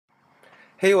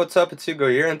Hey, what's up? It's Hugo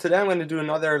here, and today I'm going to do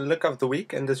another look of the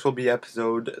week, and this will be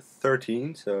episode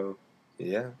 13. So,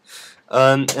 yeah.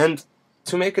 And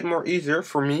to make it more easier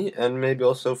for me, and maybe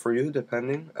also for you,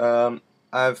 depending,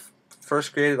 I've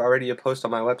first created already a post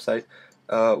on my website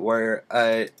where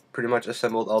I pretty much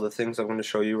assembled all the things I'm going to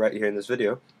show you right here in this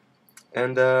video,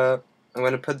 and I'm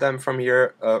going to put them from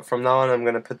here. From now on, I'm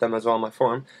going to put them as well on my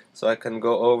forum, so I can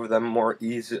go over them more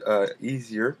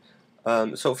easier.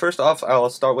 So first off, I'll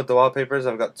start with the wallpapers.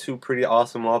 I've got two pretty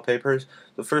awesome wallpapers.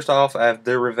 So first off, I have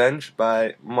The Revenge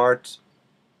by Mart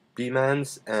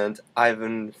Beemans and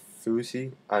Ivan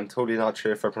Fusi. I'm totally not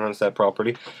sure if I pronounced that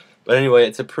properly. But anyway,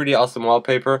 it's a pretty awesome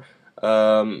wallpaper.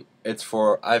 It's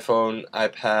for iPhone,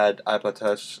 iPad, iPod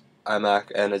Touch, iMac,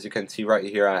 and as you can see right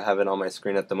here, I have it on my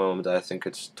screen at the moment. I think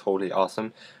it's totally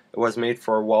awesome. It was made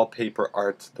for Wallpaper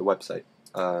Art, the website.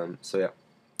 So yeah,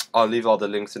 I'll leave all the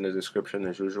links in the description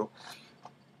as usual.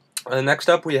 Next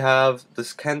up, we have The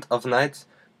Scent of Night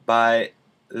by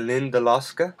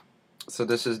Lindeloska. So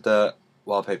this is the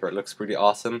wallpaper. It looks pretty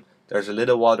awesome. There's a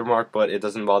little watermark, but it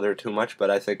doesn't bother too much. But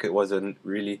I think it was a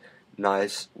really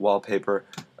nice wallpaper.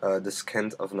 The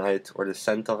Scent of Night, or The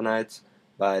Scent of Night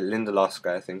by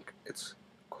Lindeloska, I think it's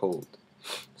called.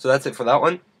 So that's it for that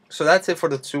one. So that's it for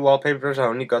the two wallpapers. I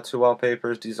only got two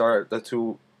wallpapers. These are the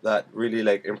two that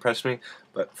really impressed me.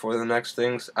 But for the next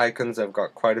things, icons, I've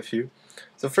got quite a few.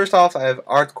 So first off, I have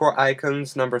ArtCore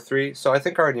Icons number 3. So I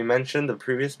think I already mentioned the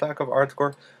previous pack of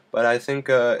ArtCore, but I think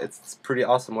it's pretty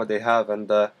awesome what they have, and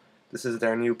this is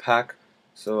their new pack.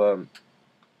 So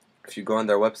if you go on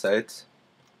their website,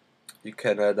 you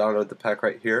can download the pack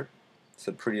right here. It's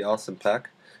a pretty awesome pack,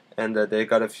 and they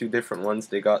got a few different ones.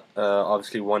 They got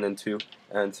obviously 1 and 2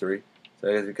 and 3. So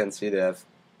as you can see, they have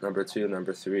number 2,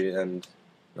 number 3, and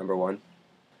number 1.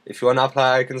 If you want to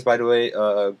apply icons, by the way,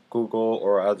 Google,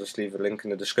 or I'll just leave a link in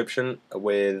the description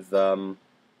with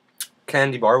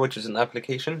Candy Bar, which is an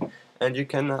application, and you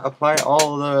can apply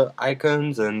all the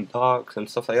icons and docs and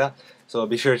stuff like that. So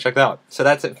be sure to check that out. So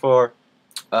that's it for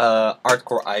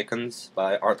ArtCore Icons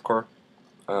by ArtCore.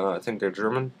 I think they're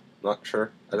German, not sure.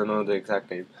 I don't know the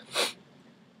exact name.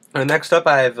 Next up,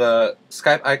 I have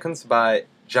Skype Icons by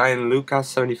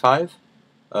Gianluca75.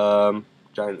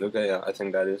 Giant Luca, yeah, I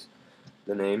think that is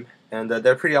the name, and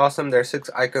they're pretty awesome. They're 6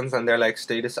 icons, and they're like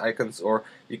status icons, or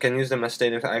you can use them as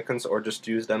status icons or just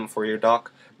use them for your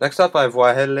dock. Next up, I have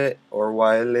Wahele, or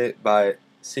Wahele by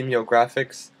Simio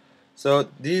Graphics. So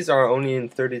these are only in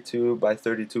 32 by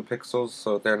 32 pixels,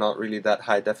 so they're not really that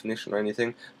high definition or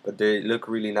anything, but they look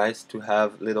really nice to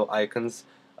have little icons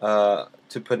to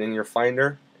put in your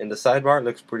Finder. In the sidebar, it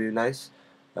looks pretty nice.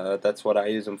 That's what I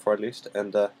use them for, at least,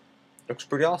 and looks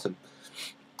pretty awesome.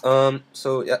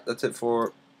 So yeah, that's it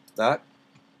for that.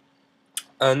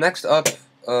 Next up,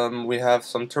 we have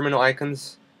some terminal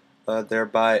icons. They're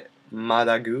by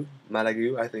Madagu,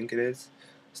 I think it is.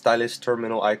 Stylish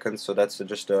terminal icons. So that's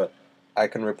just a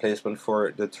icon replacement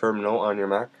for the terminal on your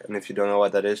Mac. And if you don't know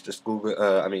what that is, just Google.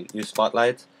 Use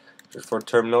Spotlight just for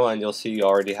terminal, and you'll see you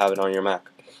already have it on your Mac.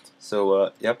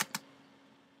 So yep.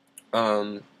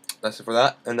 That's it for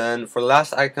that. And then for the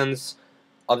last icons,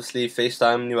 obviously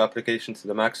FaceTime, new application to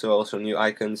the Mac, so also new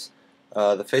icons.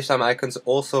 The FaceTime icons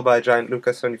also by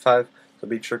GiantLuca75, so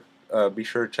be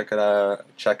sure to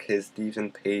check his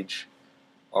DeviantPage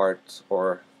art,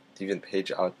 or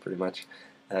DeviantPage out pretty much,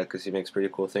 because he makes pretty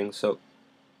cool things. So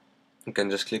you can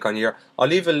just click on here. I'll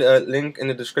leave a link in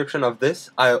the description of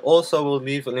this. I also will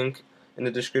leave a link in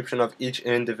the description of each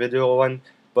individual one,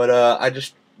 but I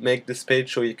just make this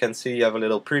page so you can see, you have a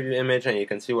little preview image and you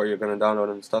can see where you're going to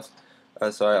download and stuff.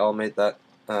 So I'll make that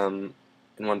in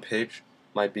one page,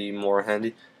 might be more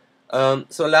handy.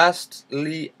 So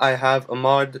lastly, I have a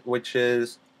mod which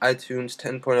is iTunes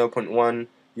 10.0.1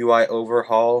 UI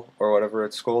overhaul, or whatever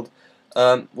it's called.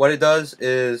 What it does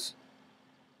is,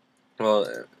 well,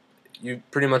 you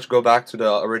pretty much go back to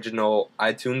the original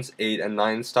iTunes 8 and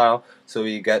 9 style. So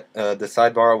you get the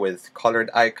sidebar with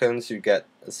colored icons, you get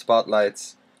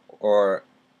spotlights, or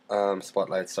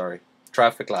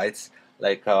traffic lights,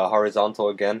 like horizontal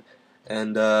again,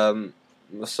 and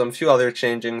some few other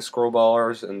changing scroll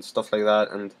bars and stuff like that,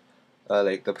 and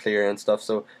like the player and stuff.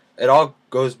 So it all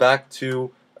goes back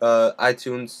to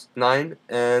iTunes 9,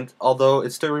 and although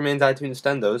it still remains iTunes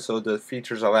 10 though, so the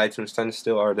features of iTunes 10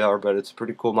 still are there, but it's a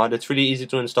pretty cool mod. It's really easy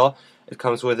to install. It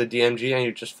comes with a DMG, and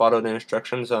you just follow the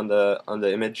instructions on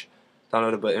the image,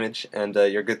 downloadable image, and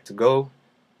you're good to go.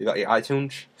 You got your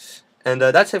iTunes, and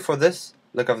that's it for this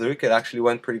look of the week. It actually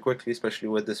went pretty quickly, especially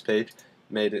with this page.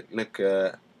 Made it look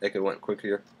like it went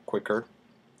quicker.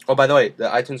 Oh, by the way, the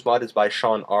iTunes mod is by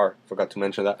Sean R. Forgot to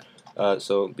mention that.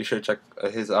 So be sure to check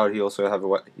his out. He also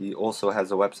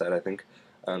has a website, I think.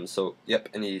 So yep,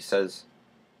 and he says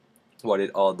what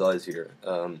it all does here,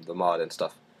 the mod and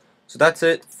stuff. So that's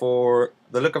it for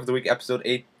the Look of the Week episode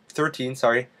 13.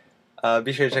 Sorry.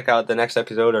 Be sure to check out the next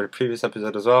episode or the previous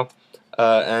episode as well.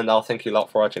 And I'll thank you a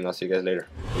lot for watching. I'll see you guys later.